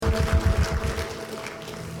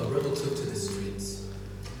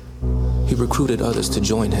recruited others to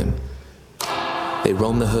join him. They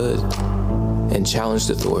roamed the hood and challenged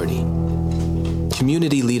authority.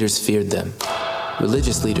 Community leaders feared them.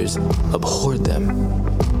 Religious leaders abhorred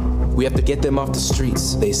them. We have to get them off the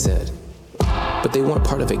streets, they said. But they weren't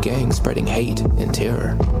part of a gang spreading hate and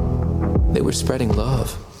terror. They were spreading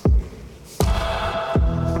love.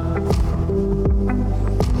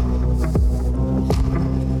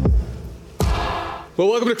 Well,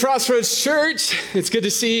 welcome to Crossroads Church. It's good to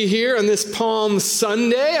see you here on this Palm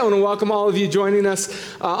Sunday. I want to welcome all of you joining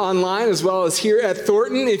us online as well as here at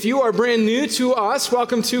Thornton. If you are brand new to us,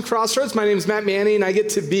 welcome to Crossroads. My name is Matt Manning, and I get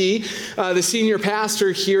to be the senior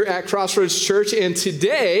pastor here at Crossroads Church. And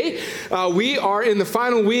today, we are in the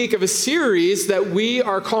final week of a series that we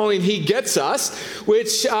are calling He Gets Us,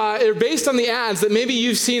 which are based on the ads that maybe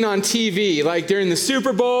you've seen on TV, like during the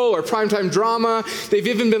Super Bowl or primetime drama. They've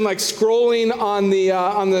even been like scrolling on the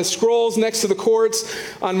scrolls next to the courts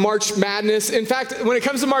on March Madness. In fact, when it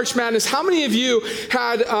comes to March Madness, how many of you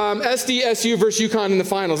had SDSU versus UConn in the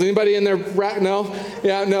finals? Anybody in there? No?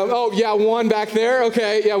 Yeah, no. Oh, yeah, one back there.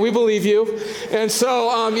 Okay, yeah, we believe you. And so,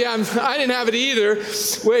 I didn't have it either,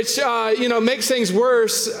 which, makes things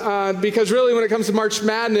worse because really when it comes to March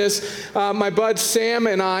Madness, my bud Sam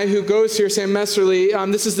and I, who goes here, Sam Messerly,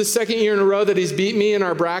 this is the second year in a row that he's beat me in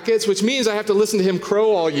our brackets, which means I have to listen to him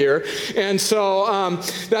crow all year. And so,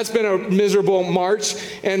 that's been a miserable March.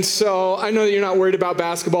 And so I know that you're not worried about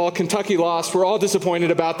basketball. Kentucky lost. We're all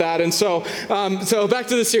disappointed about that. And so back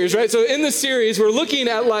to the series, right? So in the series, we're looking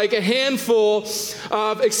at like a handful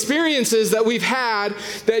of experiences that we've had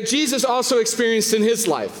that Jesus also experienced in his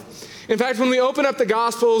life. In fact, when we open up the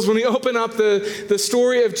Gospels, when we open up the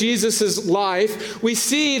story of Jesus' life, we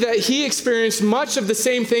see that he experienced much of the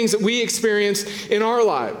same things that we experience in our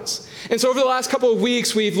lives. And so over the last couple of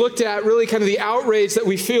weeks, we've looked at really kind of the outrage that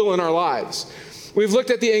we feel in our lives. We've looked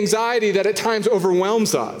at the anxiety that at times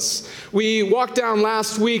overwhelms us. We walked down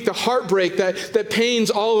last week the heartbreak that pains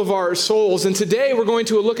all of our souls. And today we're going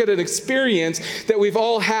to look at an experience that we've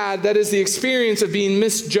all had, that is the experience of being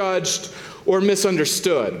misjudged or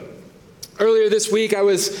misunderstood. Earlier this week, I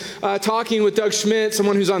was talking with Doug Schmidt,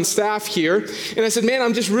 someone who's on staff here, and I said, man,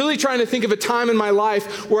 I'm just really trying to think of a time in my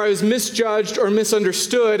life where I was misjudged or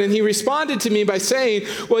misunderstood. And he responded to me by saying,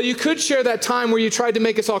 well, you could share that time where you tried to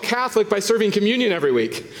make us all Catholic by serving communion every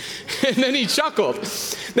week. And then he chuckled.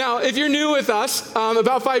 Now, if you're new with us,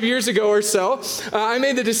 about 5 years ago or so, I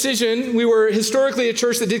made the decision. We were historically a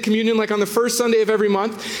church that did communion like on the first Sunday of every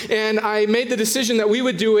month, and I made the decision that we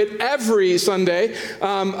would do it every Sunday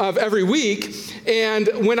of every week. And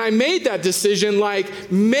when I made that decision,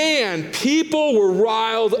 people were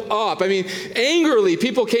riled up. I mean, angrily,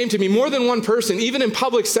 people came to me, more than one person, even in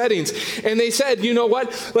public settings. And they said, you know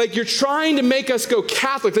what? Like, you're trying to make us go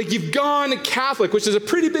Catholic. Like, you've gone Catholic, which is a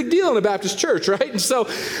pretty big deal in a Baptist church, right? And so,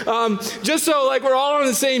 just so we're all on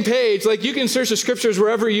the same page, you can search the scriptures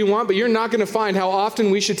wherever you want, but you're not going to find how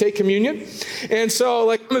often we should take communion. And so,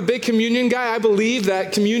 I'm a big communion guy. I believe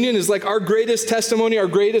that communion is our greatest testimony, our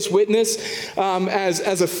greatest witness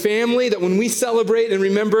as a family, that when we celebrate and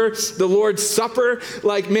remember the Lord's Supper,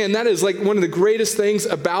 that is one of the greatest things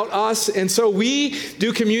about us. And so we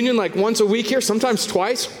do communion once a week here, sometimes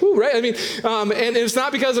twice, right? I mean, and it's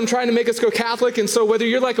not because I'm trying to make us go Catholic. And so whether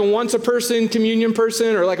you're a once a person communion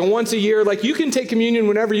person or a once a year, you can take communion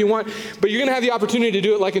whenever you want, but you're going to have the opportunity to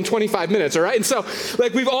do it in 25 minutes, all right? And so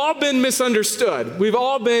we've all been misunderstood. We've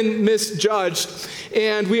all been misjudged,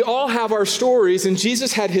 and we all have our stories, and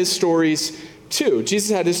Jesus had his stories too.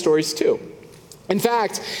 In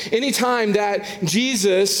fact, anytime that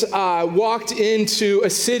Jesus walked into a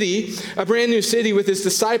city, a brand new city with his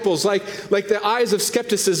disciples, the eyes of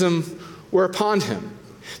skepticism were upon him.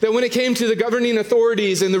 That when it came to the governing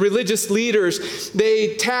authorities and the religious leaders,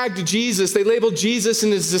 they tagged Jesus, they labeled Jesus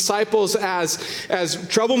and his disciples as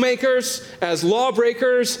troublemakers, as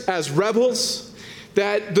lawbreakers, as rebels.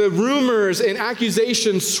 That the rumors and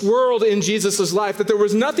accusations swirled in Jesus' life, that there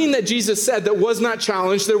was nothing that Jesus said that was not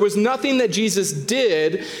challenged, there was nothing that Jesus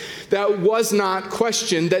did that was not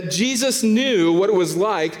questioned, that Jesus knew what it was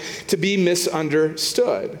like to be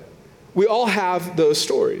misunderstood. We all have those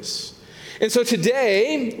stories. And so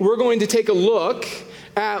today, we're going to take a look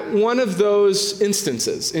at one of those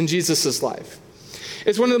instances in Jesus' life.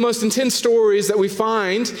 It's one of the most intense stories that we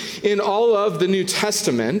find in all of the New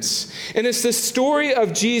Testament. And it's this story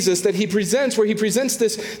of Jesus that he presents, where he presents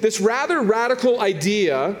this rather radical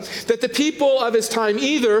idea that the people of his time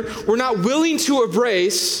either were not willing to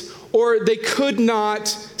embrace or they could not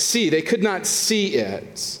see. They could not see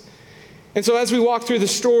it. And so as we walk through the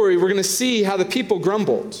story, we're going to see how the people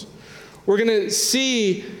grumbled. We're going to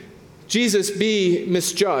see Jesus be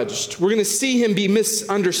misjudged. We're going to see him be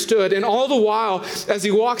misunderstood. And all the while, as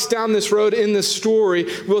he walks down this road in this story,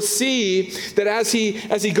 we'll see that as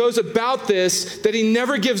he goes about this, that he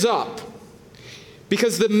never gives up.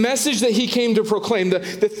 Because the message that he came to proclaim, the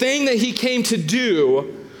thing that he came to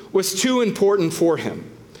do, was too important for him.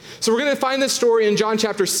 So we're going to find this story in John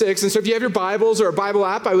chapter 6. And so if you have your Bibles or a Bible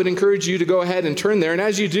app, I would encourage you to go ahead and turn there. And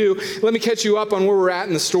as you do, let me catch you up on where we're at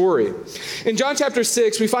in the story. In John chapter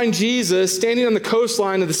 6, we find Jesus standing on the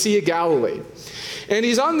coastline of the Sea of Galilee. And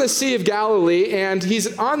he's on the Sea of Galilee, and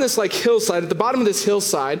he's on this hillside, at the bottom of this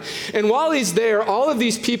hillside. And while he's there, all of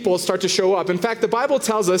these people start to show up. In fact, the Bible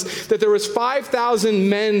tells us that there was 5,000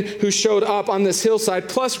 men who showed up on this hillside,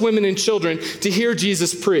 plus women and children, to hear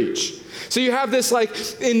Jesus preach. So you have this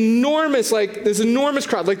enormous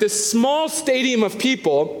crowd, this small stadium of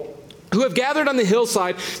people who have gathered on the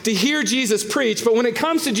hillside to hear Jesus preach. But when it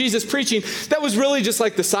comes to Jesus preaching, that was really just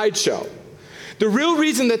like the sideshow. The real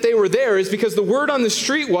reason that they were there is because the word on the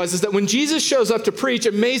street is that when Jesus shows up to preach,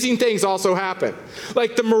 amazing things also happen.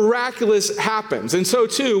 Like the miraculous happens. And so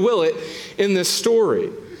too will it in this story.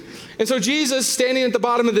 And so Jesus, standing at the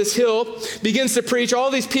bottom of this hill, begins to preach. All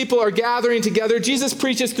these people are gathering together. Jesus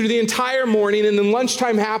preaches through the entire morning, and then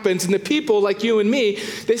lunchtime happens, and the people, like you and me,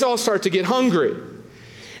 they all start to get hungry.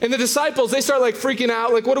 And the disciples, they start freaking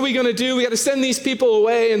out, what are we going to do? We got to send these people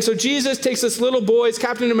away. And so Jesus takes this little boy's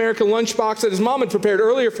Captain America lunchbox that his mom had prepared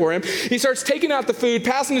earlier for him. He starts taking out the food,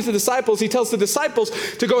 passing it to the disciples. He tells the disciples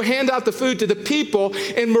to go hand out the food to the people.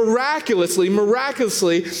 And miraculously,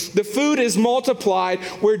 the food is multiplied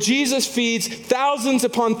where Jesus feeds thousands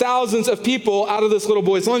upon thousands of people out of this little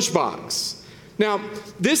boy's lunchbox. Now,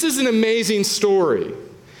 this is an amazing story.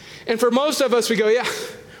 And for most of us, we go, yeah,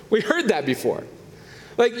 we heard that before.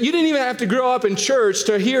 You didn't even have to grow up in church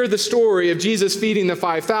to hear the story of Jesus feeding the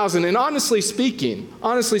 5,000. And honestly speaking,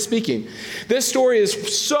 this story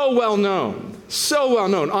is so well known.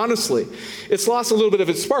 Honestly, it's lost a little bit of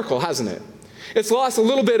its sparkle, hasn't it? It's lost a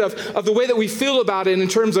little bit of the way that we feel about it in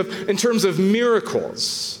terms of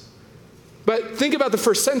miracles. But think about the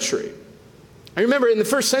first century. I remember in the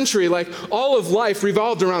first century, all of life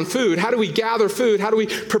revolved around food. How do we gather food? How do we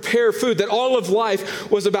prepare food? That all of life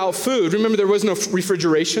was about food. Remember, there was no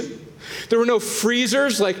refrigeration. There were no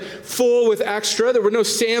freezers full with extra. There were no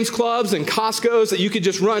Sam's Clubs and Costco's that you could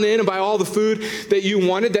just run in and buy all the food that you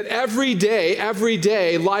wanted. That every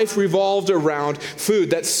day, life revolved around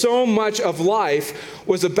food. That so much of life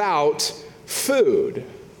was about food.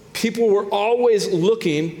 People were always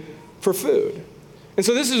looking for food. And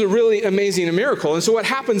so this is a really amazing miracle. And so what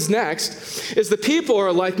happens next is the people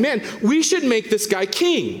are like, man, we should make this guy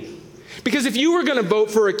king. Because if you were going to vote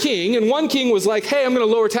for a king, and one king was like, hey, I'm going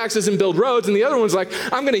to lower taxes and build roads, and the other one's like,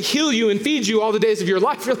 I'm going to heal you and feed you all the days of your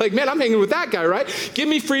life, you're like, man, I'm hanging with that guy, right? Give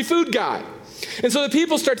me free food guy. And so the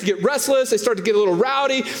people start to get restless. They start to get a little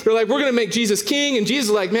rowdy. They're like, we're going to make Jesus king. And Jesus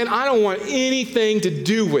is like, man, I don't want anything to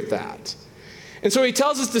do with that. And so he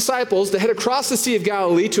tells his disciples to head across the Sea of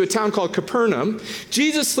Galilee to a town called Capernaum.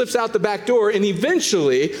 Jesus slips out the back door, and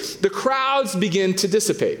eventually the crowds begin to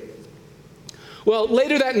dissipate. Well,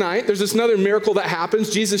 later that night, there's another miracle that happens.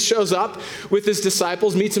 Jesus shows up with his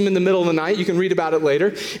disciples, meets them in the middle of the night. You can read about it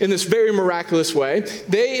later in this very miraculous way.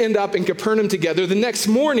 They end up in Capernaum together. The next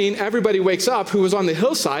morning, everybody wakes up who was on the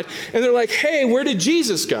hillside, and they're like, hey, where did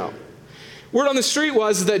Jesus go? Word on the street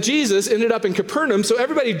was that Jesus ended up in Capernaum, so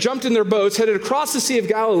everybody jumped in their boats, headed across the Sea of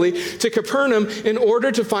Galilee to Capernaum in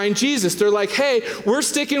order to find Jesus. They're like, hey, we're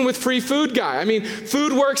sticking with free food guy. I mean,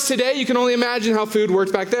 food works today. You can only imagine how food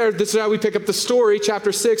worked back there. This is how we pick up the story,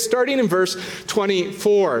 chapter 6, starting in verse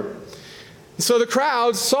 24. So the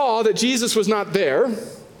crowd saw that Jesus was not there,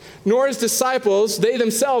 nor his disciples. They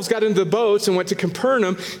themselves got into the boats and went to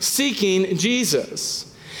Capernaum seeking Jesus.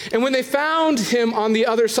 And when they found him on the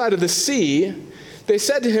other side of the sea, they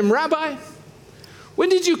said to him, Rabbi, when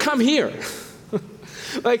did you come here?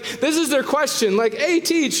 This is their question. Hey,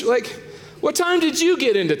 teach, what time did you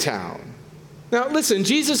get into town? Now, listen,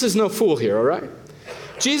 Jesus is no fool here, all right?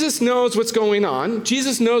 Jesus knows what's going on.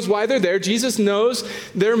 Jesus knows why they're there. Jesus knows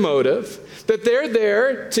their motive, that they're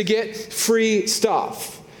there to get free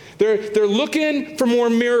stuff. They're looking for more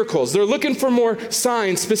miracles. They're looking for more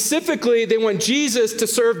signs. Specifically, they want Jesus to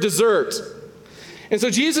serve dessert. And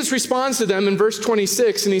so Jesus responds to them in verse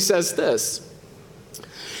 26, and he says this,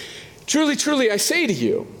 truly, truly, I say to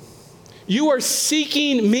you, you are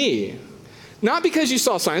seeking me, not because you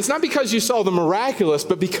saw signs, not because you saw the miraculous,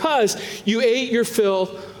 but because you ate your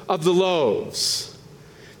fill of the loaves.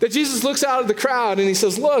 That Jesus looks out at the crowd and he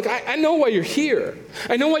says, look, I know why you're here.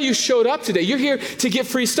 I know why you showed up today. You're here to get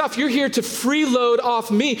free stuff. You're here to freeload off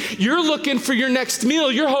me. You're looking for your next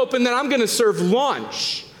meal. You're hoping that I'm going to serve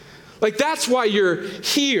lunch. Like, that's why you're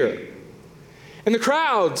here. And the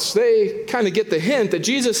crowds, they kind of get the hint that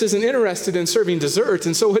Jesus isn't interested in serving desserts.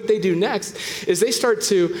 And so what they do next is they start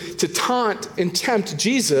to taunt and tempt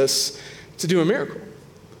Jesus to do a miracle.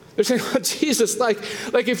 They're saying, well, Jesus, like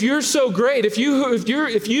if you're so great, if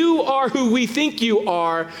you are who we think you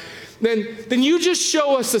are, then you just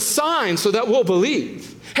show us a sign so that we'll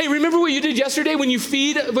believe. Hey, remember what you did yesterday when you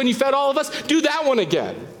fed all of us? Do that one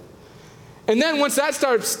again. And then once that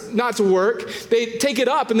starts not to work, they take it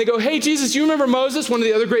up and they go, hey, Jesus, you remember Moses, one of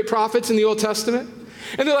the other great prophets in the Old Testament?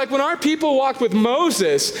 And they're like, when our people walked with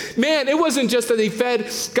Moses, man, it wasn't just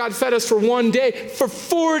that God fed us for one day. For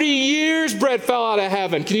 40 years, bread fell out of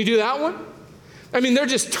heaven. Can you do that one? I mean, they're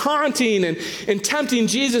just taunting and tempting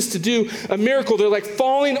Jesus to do a miracle. They're like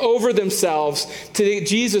falling over themselves to get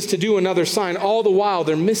Jesus to do another sign. All the while,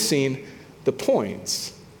 they're missing the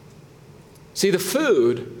points. See, the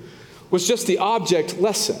food was just the object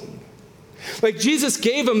lesson. Like Jesus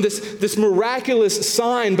gave them this miraculous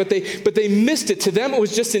sign, but they missed it. To them, it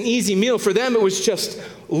was just an easy meal. For them, it was just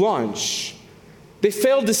lunch. They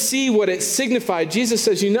failed to see what it signified. Jesus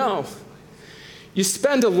says, you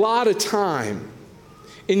spend a lot of time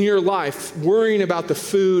in your life worrying about the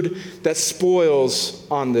food that spoils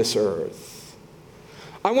on this earth.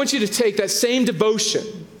 I want you to take that same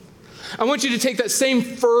devotion. I want you to take that same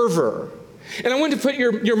fervor. And I want to put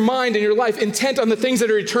your mind and your life intent on the things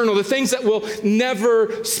that are eternal, the things that will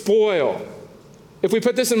never spoil. If we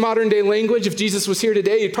put this in modern day language, if Jesus was here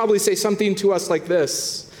today, he'd probably say something to us like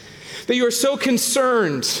this: that you are so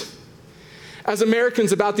concerned as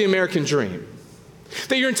Americans about the American dream,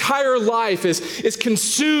 that your entire life is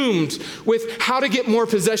consumed with how to get more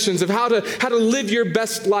possessions, of how to live your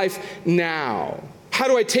best life now. How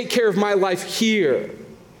do I take care of my life here?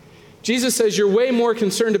 Jesus says you're way more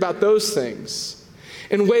concerned about those things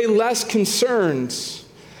and way less concerned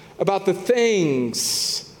about the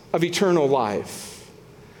things of eternal life,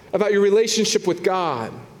 about your relationship with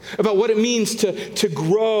God, about what it means to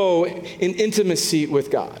grow in intimacy with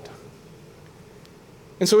God.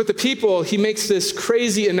 And so with the people, he makes this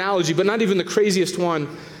crazy analogy, but not even the craziest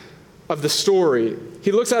one of the story.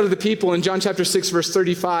 He looks out at the people in John chapter 6, verse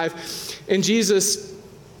 35, and Jesus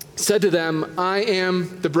said to them, I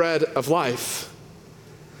am the bread of life.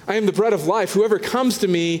 I am the bread of life. Whoever comes to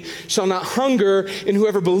me shall not hunger, and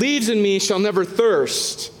whoever believes in me shall never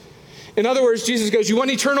thirst. In other words, Jesus goes, you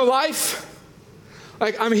want eternal life?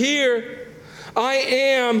 Like, I'm here. I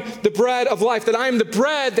am the bread of life, that I am the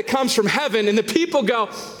bread that comes from heaven. And the people go,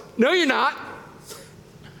 no, you're not.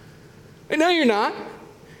 No, you're not.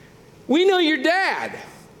 We know your dad.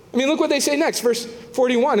 I mean, look what they say next, verse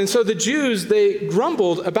 41. And so the Jews, they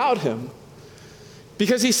grumbled about him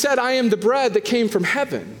because he said, I am the bread that came from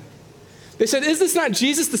heaven. They said, is this not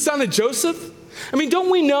Jesus, the son of Joseph? I mean,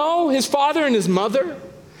 don't we know his father and his mother?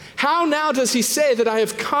 How now does he say that I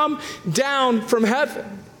have come down from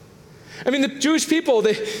heaven? I mean, the Jewish people,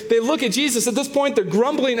 they look at Jesus. At this point, they're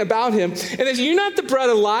grumbling about him. And they say, you're not the bread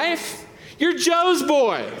of life. You're Joe's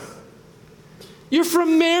boy. You're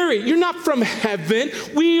from Mary. You're not from heaven.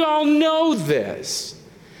 We all know this.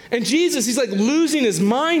 And Jesus, he's like losing his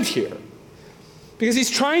mind here because he's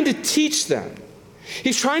trying to teach them.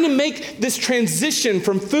 He's trying to make this transition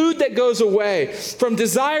from food that goes away, from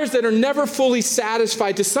desires that are never fully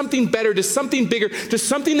satisfied, to something better, to something bigger, to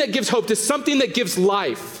something that gives hope, to something that gives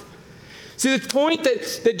life. See, the point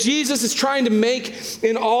that Jesus is trying to make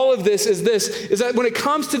in all of this is that when it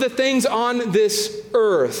comes to the things on this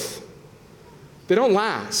earth, they don't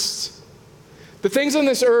last. The things on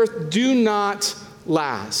this earth do not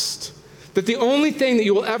last. That the only thing that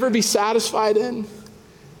you will ever be satisfied in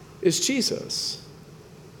is Jesus.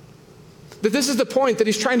 That this is the point that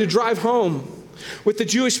he's trying to drive home with the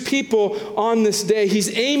Jewish people on this day.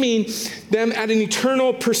 He's aiming them at an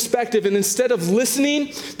eternal perspective, and instead of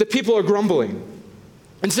listening, the people are grumbling.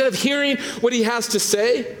 Instead of hearing what he has to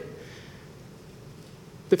say,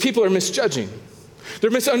 the people are misjudging.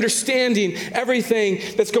 They're misunderstanding everything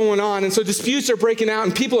that's going on. And so disputes are breaking out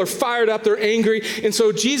and people are fired up. They're angry. And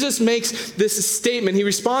so Jesus makes this statement. He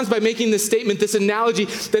responds by making this statement, this analogy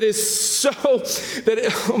that is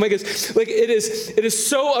oh my gosh, like it is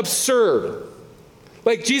so absurd.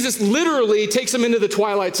 Like Jesus literally takes them into the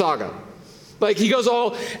Twilight Saga. Like he goes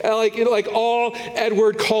all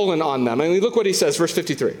Edward Cullen on them. I mean, look what he says, verse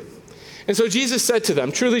 53. And so Jesus said to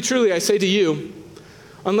them, truly, truly, I say to you,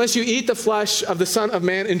 unless you eat the flesh of the Son of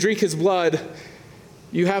Man and drink his blood,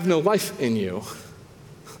 you have no life in you.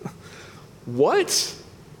 What?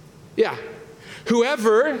 Yeah.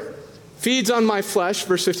 Whoever feeds on my flesh,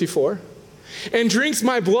 verse 54, and drinks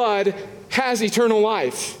my blood has eternal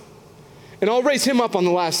life, and I'll raise him up on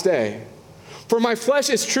the last day. For my flesh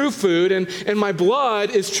is true food, and my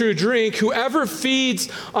blood is true drink. Whoever feeds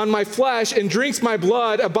on my flesh and drinks my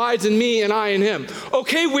blood abides in me, and I in him.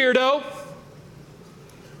 Okay, weirdo.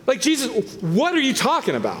 Like, Jesus, what are you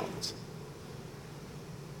talking about?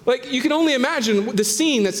 Like, you can only imagine the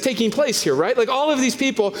scene that's taking place here, right? Like, all of these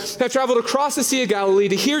people have traveled across the Sea of Galilee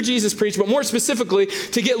to hear Jesus preach, but more specifically,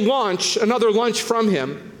 to get lunch, another lunch from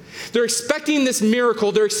him. They're expecting this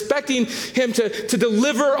miracle. They're expecting him to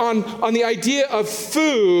deliver on the idea of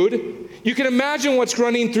food. You can imagine what's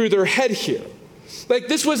running through their head here. Like,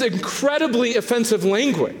 this was incredibly offensive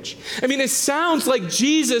language. I mean, it sounds like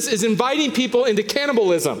Jesus is inviting people into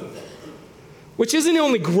cannibalism, which isn't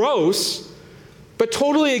only gross, but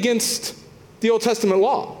totally against the Old Testament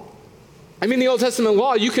law. I mean, the Old Testament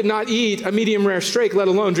law, you could not eat a medium rare steak, let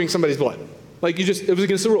alone drink somebody's blood. Like, it was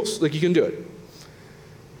against the rules. Like, you couldn't do it.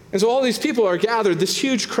 And so all these people are gathered. This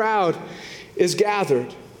huge crowd is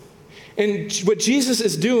gathered. And what Jesus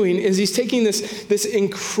is doing is he's taking this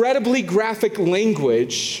incredibly graphic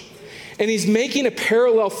language and he's making a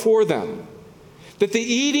parallel for them. That the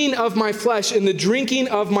eating of my flesh and the drinking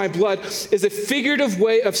of my blood is a figurative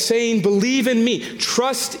way of saying, believe in me,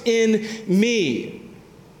 trust in me,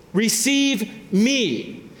 receive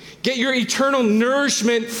me, get your eternal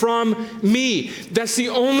nourishment from me. That's the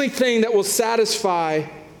only thing that will satisfy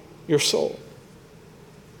your soul.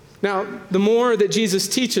 Now, the more that Jesus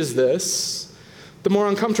teaches this, the more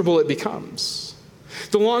uncomfortable it becomes.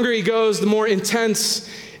 The longer he goes, the more intense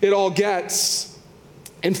it all gets.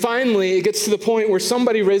 And finally, it gets to the point where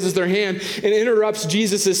somebody raises their hand and interrupts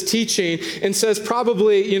Jesus' teaching and says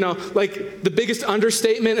probably, like the biggest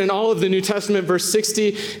understatement in all of the New Testament, verse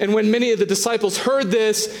 60. And when many of the disciples heard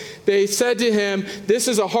this, they said to him, "This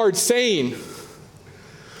is a hard saying.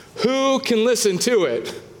 Who can listen to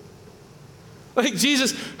it?" Like,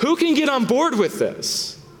 Jesus, who can get on board with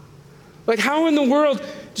this? Like, how in the world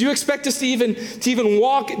do you expect us to even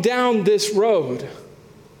walk down this road?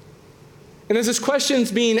 And as this question's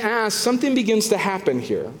being asked, something begins to happen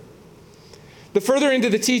here. The further into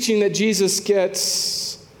the teaching that Jesus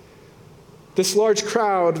gets, this large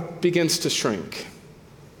crowd begins to shrink.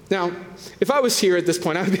 Now, if I was here at this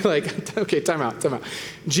point, I would be like, okay, time out.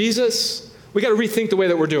 Jesus, we got to rethink the way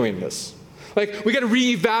that we're doing this. Like, we got to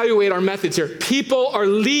reevaluate our methods here. People are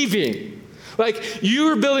leaving. Like,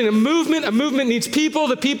 you're building a movement. A movement needs people.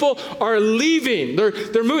 The people are leaving.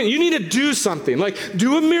 They're moving. You need to do something. Like,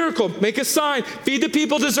 do a miracle. Make a sign. Feed the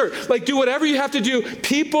people dessert. Like, do whatever you have to do.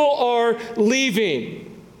 People are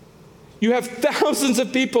leaving. You have thousands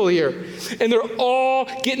of people here, and they're all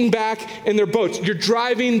getting back in their boats. You're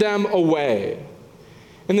driving them away.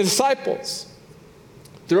 And the disciples,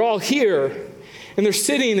 they're all here. And they're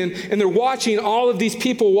sitting and they're watching all of these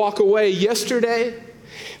people walk away. Yesterday,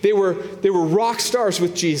 they were rock stars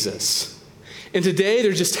with Jesus. And today,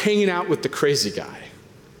 they're just hanging out with the crazy guy.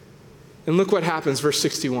 And look what happens, verse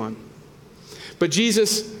 61. But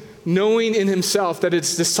Jesus, knowing in himself that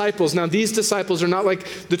it's disciples. Now, these disciples are not like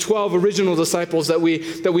the 12 original disciples that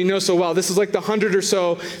we know so well. This is like the 100 or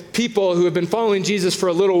so people who have been following Jesus for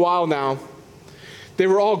a little while now. They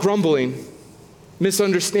were all grumbling,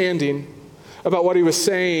 misunderstanding about what he was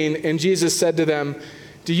saying, and Jesus said to them,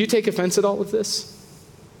 "Do you take offense at all of this?"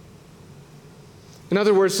 In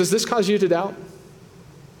other words, does this cause you to doubt?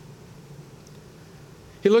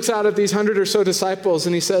 He looks out at these 100 or so disciples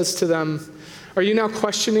and he says to them, "Are you now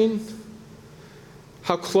questioning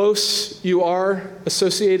how close you are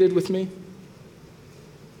associated with me?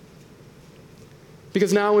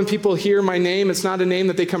 Because now when people hear my name, it's not a name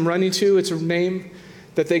that they come running to, it's a name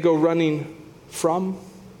that they go running from.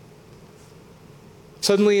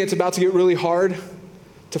 Suddenly, it's about to get really hard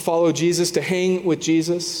to follow Jesus, to hang with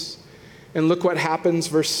Jesus. And look what happens,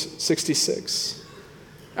 verse 66.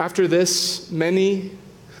 After this, many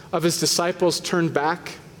of his disciples turned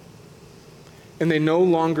back, and they no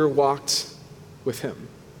longer walked with him.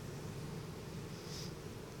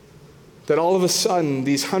 That all of a sudden,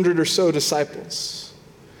 these 100 or so disciples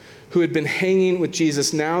who had been hanging with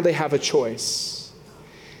Jesus, now they have a choice.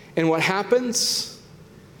 And what happens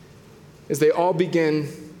is they all begin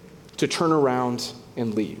to turn around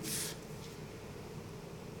and leave.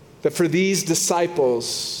 That for these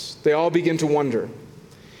disciples, they all begin to wonder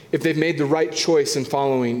if they've made the right choice in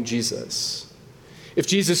following Jesus. If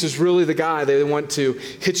Jesus is really the guy they want to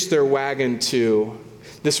hitch their wagon to,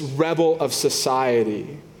 this rebel of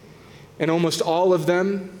society. And almost all of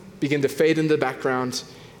them begin to fade into the background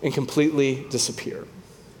and completely disappear.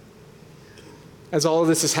 as all of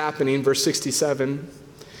this is happening, verse 67,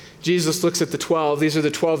 Jesus looks at the 12. These are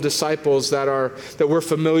the 12 disciples that we're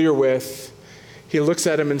familiar with. He looks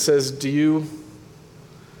at them and says, do you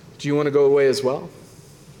want to go away as well?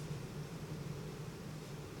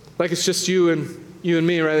 Like it's just you and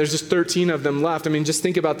me, right? There's just 13 of them left. I mean, just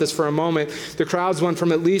think about this for a moment. The crowds went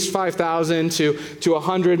from at least 5,000 to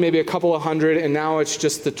 100, maybe a couple of hundred, and now it's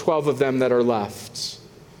just the 12 of them that are left.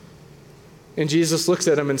 And Jesus looks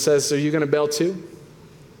at them and says, are you going to bail too?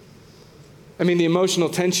 I mean, the emotional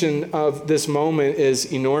tension of this moment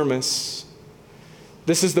is enormous.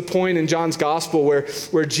 This is the point in John's gospel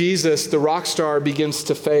where Jesus, the rock star, begins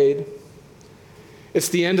to fade. It's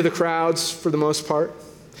the end of the crowds for the most part.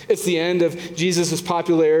 It's the end of Jesus'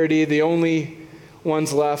 popularity. The only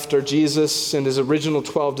ones left are Jesus and his original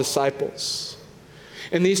 12 disciples.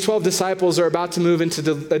 And these 12 disciples are about to move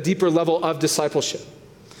into a deeper level of discipleship.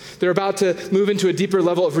 They're about to move into a deeper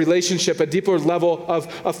level of relationship, a deeper level of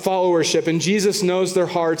followership. And Jesus knows their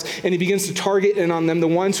hearts, and he begins to target in on them the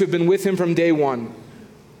ones who have been with him from day one.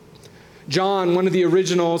 John, one of the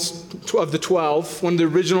originals of the 12, one of the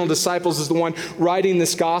original disciples, is the one writing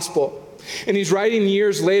this gospel. And he's writing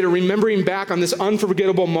years later, remembering back on this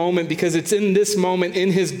unforgettable moment, because it's in this moment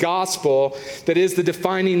in his gospel that is the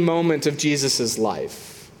defining moment of Jesus'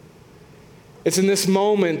 life. It's in this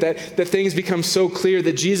moment that things become so clear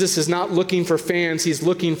that Jesus is not looking for fans, he's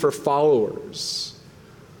looking for followers.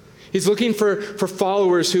 He's looking for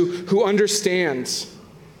followers who understand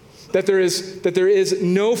that there is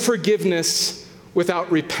no forgiveness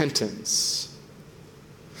without repentance.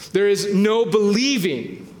 There is no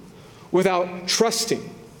believing without trusting.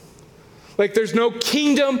 Like there's no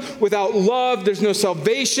kingdom without love, there's no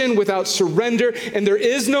salvation without surrender, and there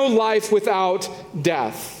is no life without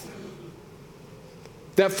death.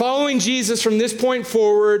 That following Jesus from this point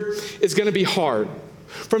forward is going to be hard.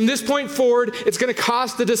 From this point forward, it's going to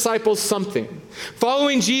cost the disciples something.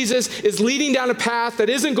 Following Jesus is leading down a path that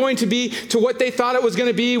isn't going to be to what they thought it was going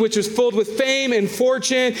to be, which was filled with fame and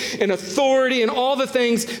fortune and authority and all the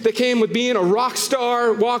things that came with being a rock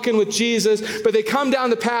star, walking with Jesus. But they come down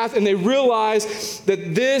the path and they realize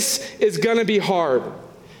that this is going to be hard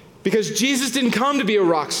because Jesus didn't come to be a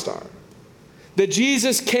rock star. That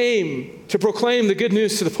Jesus came to proclaim the good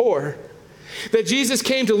news to the poor. That Jesus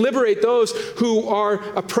came to liberate those who are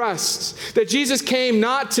oppressed. That Jesus came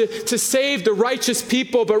not to save the righteous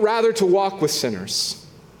people, but rather to walk with sinners.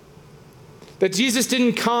 That Jesus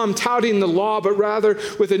didn't come touting the law, but rather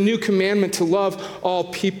with a new commandment to love all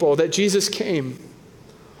people. That Jesus came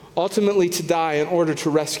ultimately to die in order to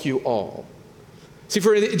rescue all. See,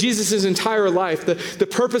 for Jesus' entire life, the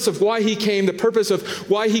purpose of why he came, the purpose of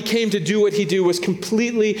why he came to do what he did was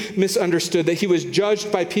completely misunderstood. That he was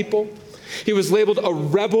judged by people. He was labeled a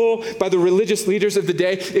rebel by the religious leaders of the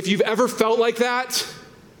day. If you've ever felt like that,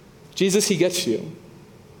 Jesus, he gets you.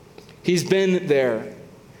 He's been there.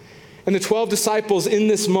 And the 12 disciples in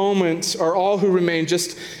this moment are all who remain,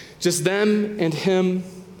 just them and him.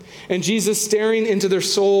 And Jesus, staring into their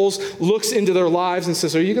souls, looks into their lives and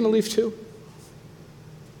says, are you going to leave too?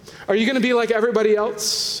 Are you going to be like everybody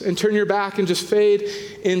else and turn your back and just fade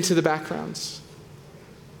into the backgrounds?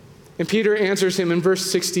 And Peter answers him in verse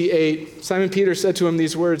 68. Simon Peter said to him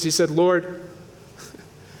these words. He said, Lord,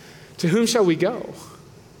 to whom shall we go?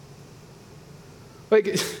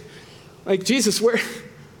 Like Jesus,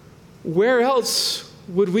 where else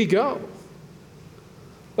would we go?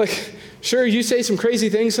 Like, sure, you say some crazy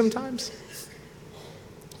things sometimes.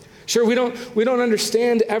 Sure, we don't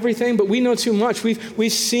understand everything, but we know too much.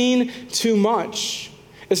 We've seen too much.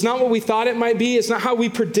 It's not what we thought it might be. It's not how we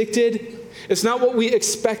predicted. It's not what we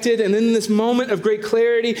expected. And in this moment of great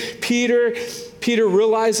clarity, Peter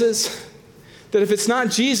realizes that if it's not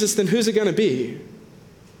Jesus, then who's it going to be?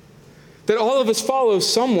 That all of us follow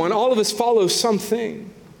someone. All of us follow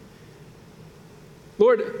something.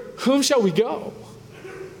 Lord, whom shall we go?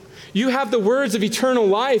 You have the words of eternal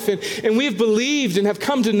life, and we've believed and have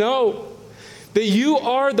come to know that you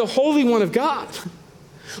are the Holy One of God.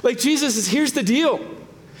 Like Jesus is, here's the deal.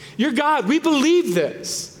 You're God. We believe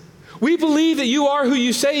this. We believe that you are who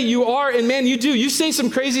you say you are, and man, you do. You say some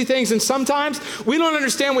crazy things, and sometimes we don't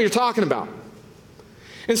understand what you're talking about.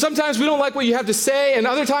 And sometimes we don't like what you have to say, and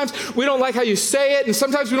other times we don't like how you say it, and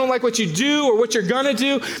sometimes we don't like what you do or what you're going to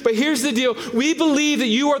do. But here's the deal. We believe that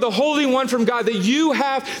you are the Holy One from God, that you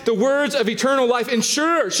have the words of eternal life. And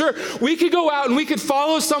sure, we could go out and we could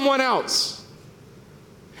follow someone else.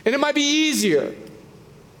 And it might be easier.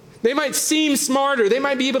 They might seem smarter. They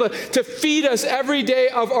might be able to feed us every day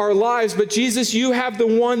of our lives. But Jesus, you have the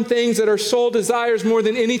one things that our soul desires more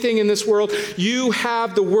than anything in this world. You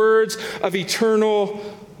have the words of eternal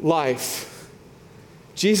life.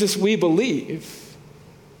 Jesus, we believe.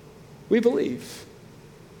 We believe.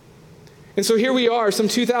 And so here we are, some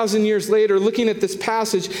 2,000 years later, looking at this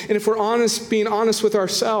passage, and if we're honest, being honest with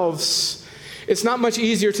ourselves, it's not much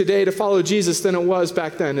easier today to follow Jesus than it was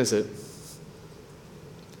back then, is it?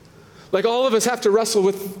 Like all of us have to wrestle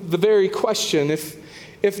with the very question,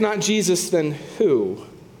 if not Jesus, then who?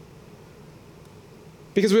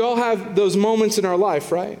 Because we all have those moments in our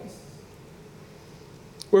life, right?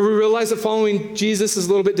 Where we realize that following Jesus is a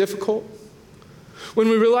little bit difficult. When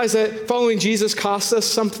we realize that following Jesus costs us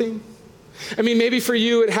something. I mean, maybe for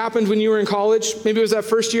you it happened when you were in college. Maybe it was that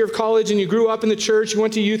first year of college and you grew up in the church, you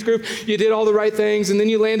went to youth group, you did all the right things, and then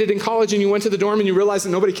you landed in college and you went to the dorm and you realized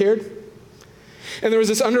that nobody cared. And there was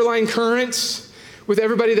this underlying current with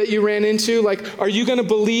everybody that you ran into, like, are you going to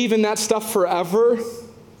believe in that stuff forever?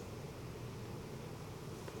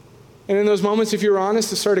 And in those moments, if you were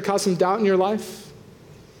honest, it started to cause some doubt in your life.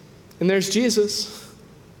 And there's Jesus.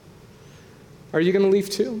 Are you going to leave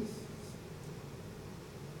too?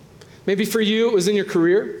 Maybe for you, it was in your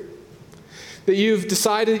career, that you've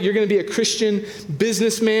decided that you're going to be a Christian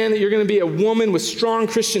businessman, that you're going to be a woman with strong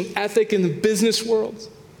Christian ethic in the business world.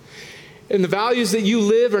 And the values that you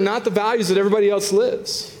live are not the values that everybody else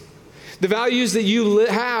lives. The values that you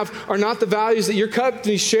have are not the values that your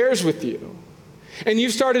company shares with you. And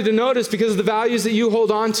you've started to notice, because of the values that you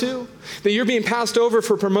hold on to, that you're being passed over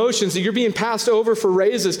for promotions, that you're being passed over for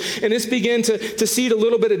raises. And it's begun to seed a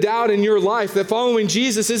little bit of doubt in your life that following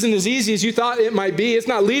Jesus isn't as easy as you thought it might be. It's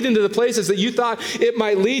not leading to the places that you thought it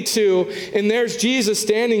might lead to. And there's Jesus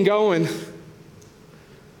standing going,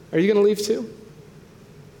 are you going to leave too?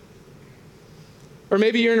 Or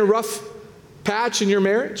maybe you're in a rough patch in your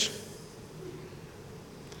marriage.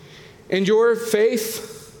 And your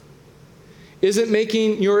faith isn't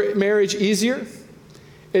making your marriage easier.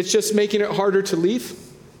 It's just making it harder to leave.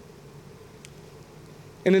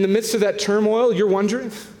 And in the midst of that turmoil, you're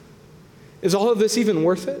wondering, is all of this even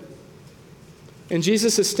worth it? And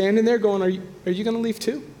Jesus is standing there going, are you going to leave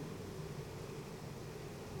too?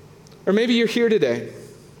 Or maybe you're here today,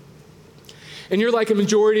 and you're like a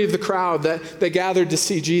majority of the crowd that gathered to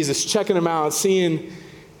see Jesus, checking him out, seeing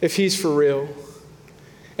if he's for real.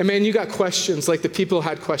 And man, you got questions like the people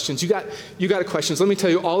had questions. You got questions. Let me tell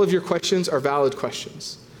you, all of your questions are valid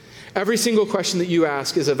questions. Every single question that you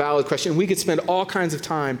ask is a valid question. We could spend all kinds of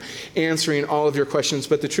time answering all of your questions,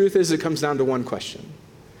 but the truth is it comes down to one question.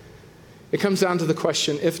 It comes down to the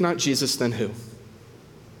question, if not Jesus, then who?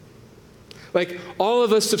 Like, all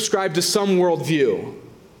of us subscribe to some worldview.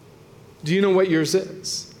 Do you know what yours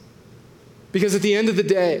is? Because at the end of the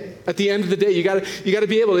day, you got to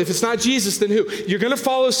be able to, if it's not Jesus, then who? You're going to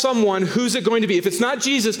follow someone. Who's it going to be? If it's not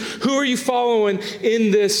Jesus, who are you following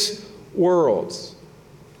in this world?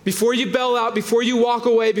 Before you bail out, before you walk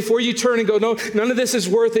away, before you turn and go, no, none of this is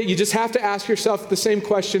worth it, you just have to ask yourself the same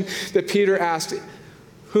question that Peter asked.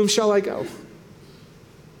 Whom shall I go?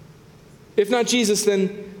 If not Jesus,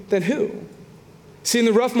 then who? See, in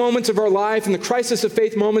the rough moments of our life, in the crisis of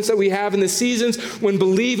faith moments that we have, in the seasons when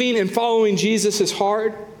believing and following Jesus is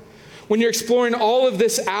hard, when you're exploring all of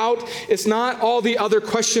this out, it's not all the other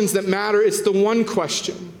questions that matter. It's the one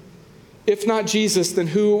question. If not Jesus, then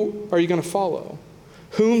who are you going to follow?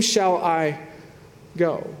 Whom shall I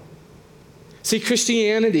go? See,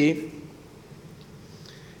 Christianity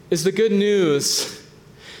is the good news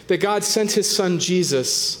that God sent his son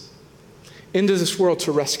Jesus into this world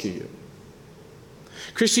to rescue you.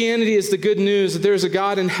 Christianity is the good news that there is a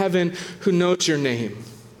God in heaven who knows your name.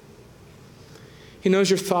 He knows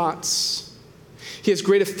your thoughts. He has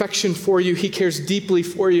great affection for you. He cares deeply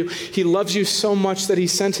for you. He loves you so much that he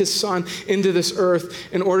sent his son into this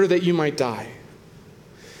earth in order that you might die.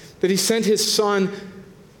 That he sent his son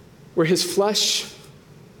where his flesh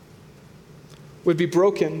would be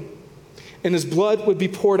broken and his blood would be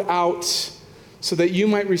poured out so that you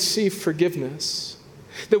might receive forgiveness.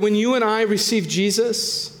 That when you and I receive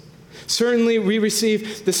Jesus, certainly we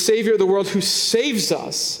receive the Savior of the world who saves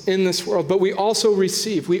us in this world, but we also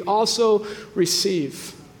receive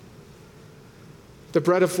the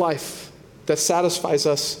bread of life that satisfies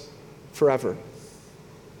us forever.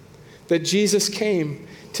 That Jesus came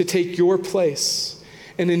to take your place,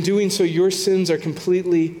 and in doing so, your sins are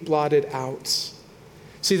completely blotted out.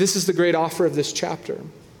 See, this is the great offer of this chapter.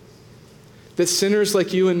 That sinners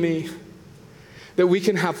like you and me, that we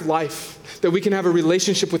can have life, that we can have a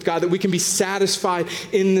relationship with God, that we can be satisfied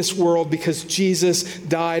in this world because Jesus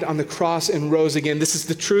died on the cross and rose again. This is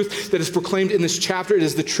the truth that is proclaimed in this chapter. It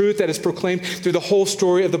is the truth that is proclaimed through the whole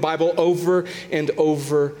story of the Bible over and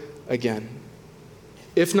over again.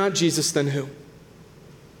 If not Jesus, then who?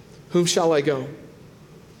 Whom shall I go?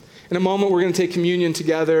 In a moment, we're going to take communion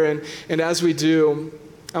together, and as we do,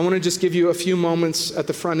 I want to just give you a few moments at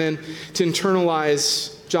the front end to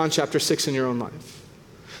internalize John chapter 6 in your own life.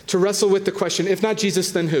 To wrestle with the question, if not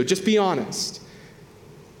Jesus, then who? Just be honest.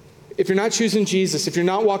 If you're not choosing Jesus, if you're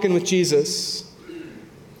not walking with Jesus,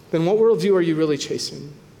 then what worldview are you really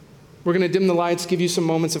chasing? We're going to dim the lights, give you some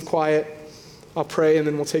moments of quiet. I'll pray, and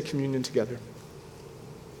then we'll take communion together.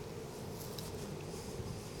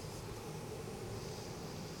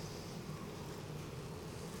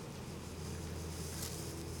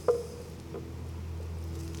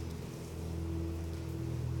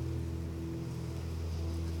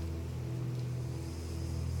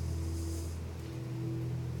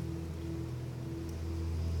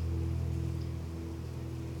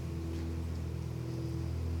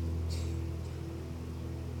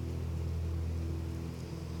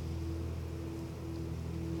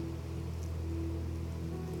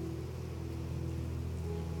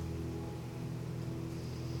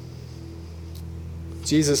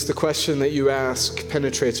 Jesus, the question that you ask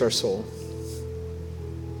penetrates our soul.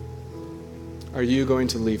 Are you going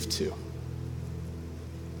to leave too?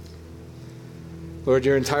 Lord,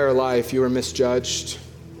 your entire life you were misjudged.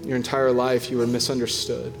 Your entire life you were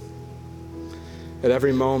misunderstood. At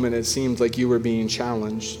every moment it seemed like you were being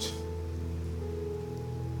challenged.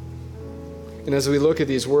 And as we look at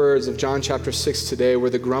these words of John chapter 6 today, where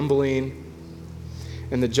the grumbling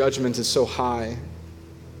and the judgment is so high,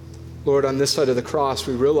 Lord, on this side of the cross,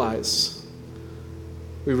 we realize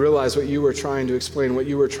what you were trying to explain, what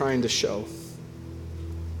you were trying to show.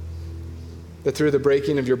 That through the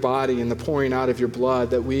breaking of your body and the pouring out of your blood,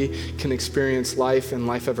 that we can experience life and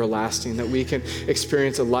life everlasting, that we can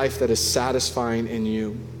experience a life that is satisfying in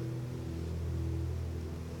you.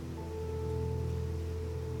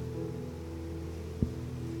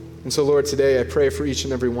 And so, Lord, today I pray for each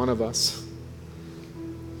and every one of us.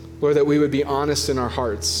 Lord, that we would be honest in our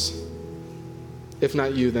hearts. If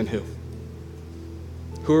not you, then who?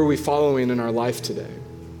 Who are we following in our life today?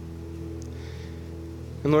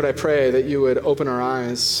 And Lord, I pray that you would open our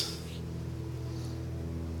eyes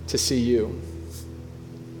to see you.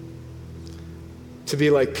 To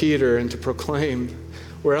be like Peter and to proclaim,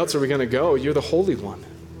 where else are we going to go? You're the Holy One.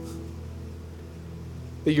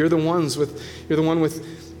 That you're the one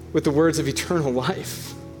with the words of eternal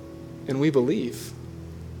life. And we believe.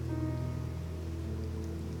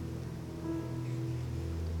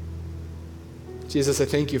 Jesus, I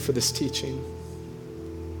thank you for this teaching.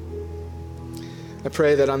 I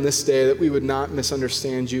pray that on this day that we would not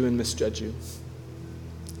misunderstand you and misjudge you.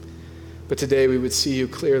 But today we would see you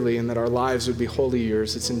clearly and that our lives would be wholly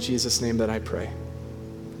yours. It's in Jesus' name that I pray.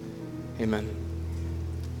 Amen.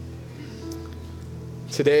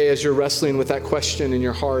 Today, as you're wrestling with that question in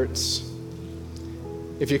your hearts,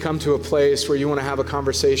 if you come to a place where you want to have a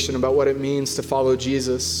conversation about what it means to follow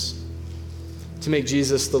Jesus, to make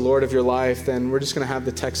Jesus the Lord of your life, then we're just going to have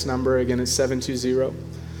the text number. Again, it's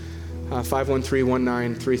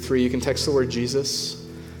 720-513-1933. You can text the word Jesus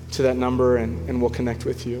to that number and we'll connect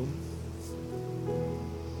with you.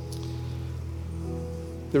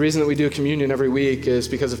 The reason that we do communion every week is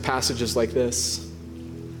because of passages like this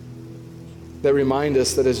that remind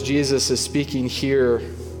us that as Jesus is speaking here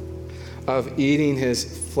of eating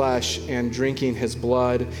his flesh and drinking his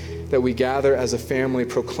blood, that we gather as a family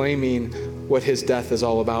proclaiming what his death is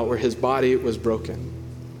all about, where his body was broken.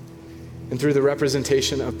 And through the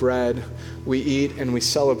representation of bread, we eat and we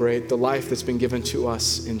celebrate the life that's been given to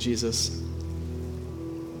us in Jesus.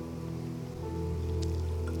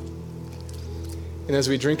 And as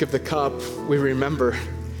we drink of the cup, we remember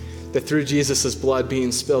that through Jesus' blood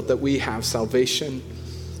being spilled, that we have salvation.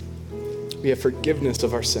 We have forgiveness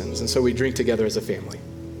of our sins. And so we drink together as a family.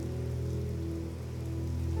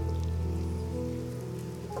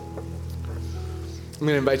 I'm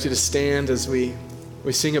going to invite you to stand as we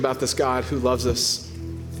sing about this God who loves us,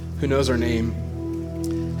 who knows our name.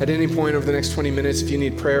 At any point over the next 20 minutes, if you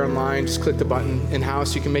need prayer online, just click the button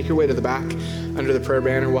in-house. You can make your way to the back under the prayer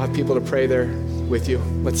banner. We'll have people to pray there with you.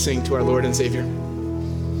 Let's sing to our Lord and Savior.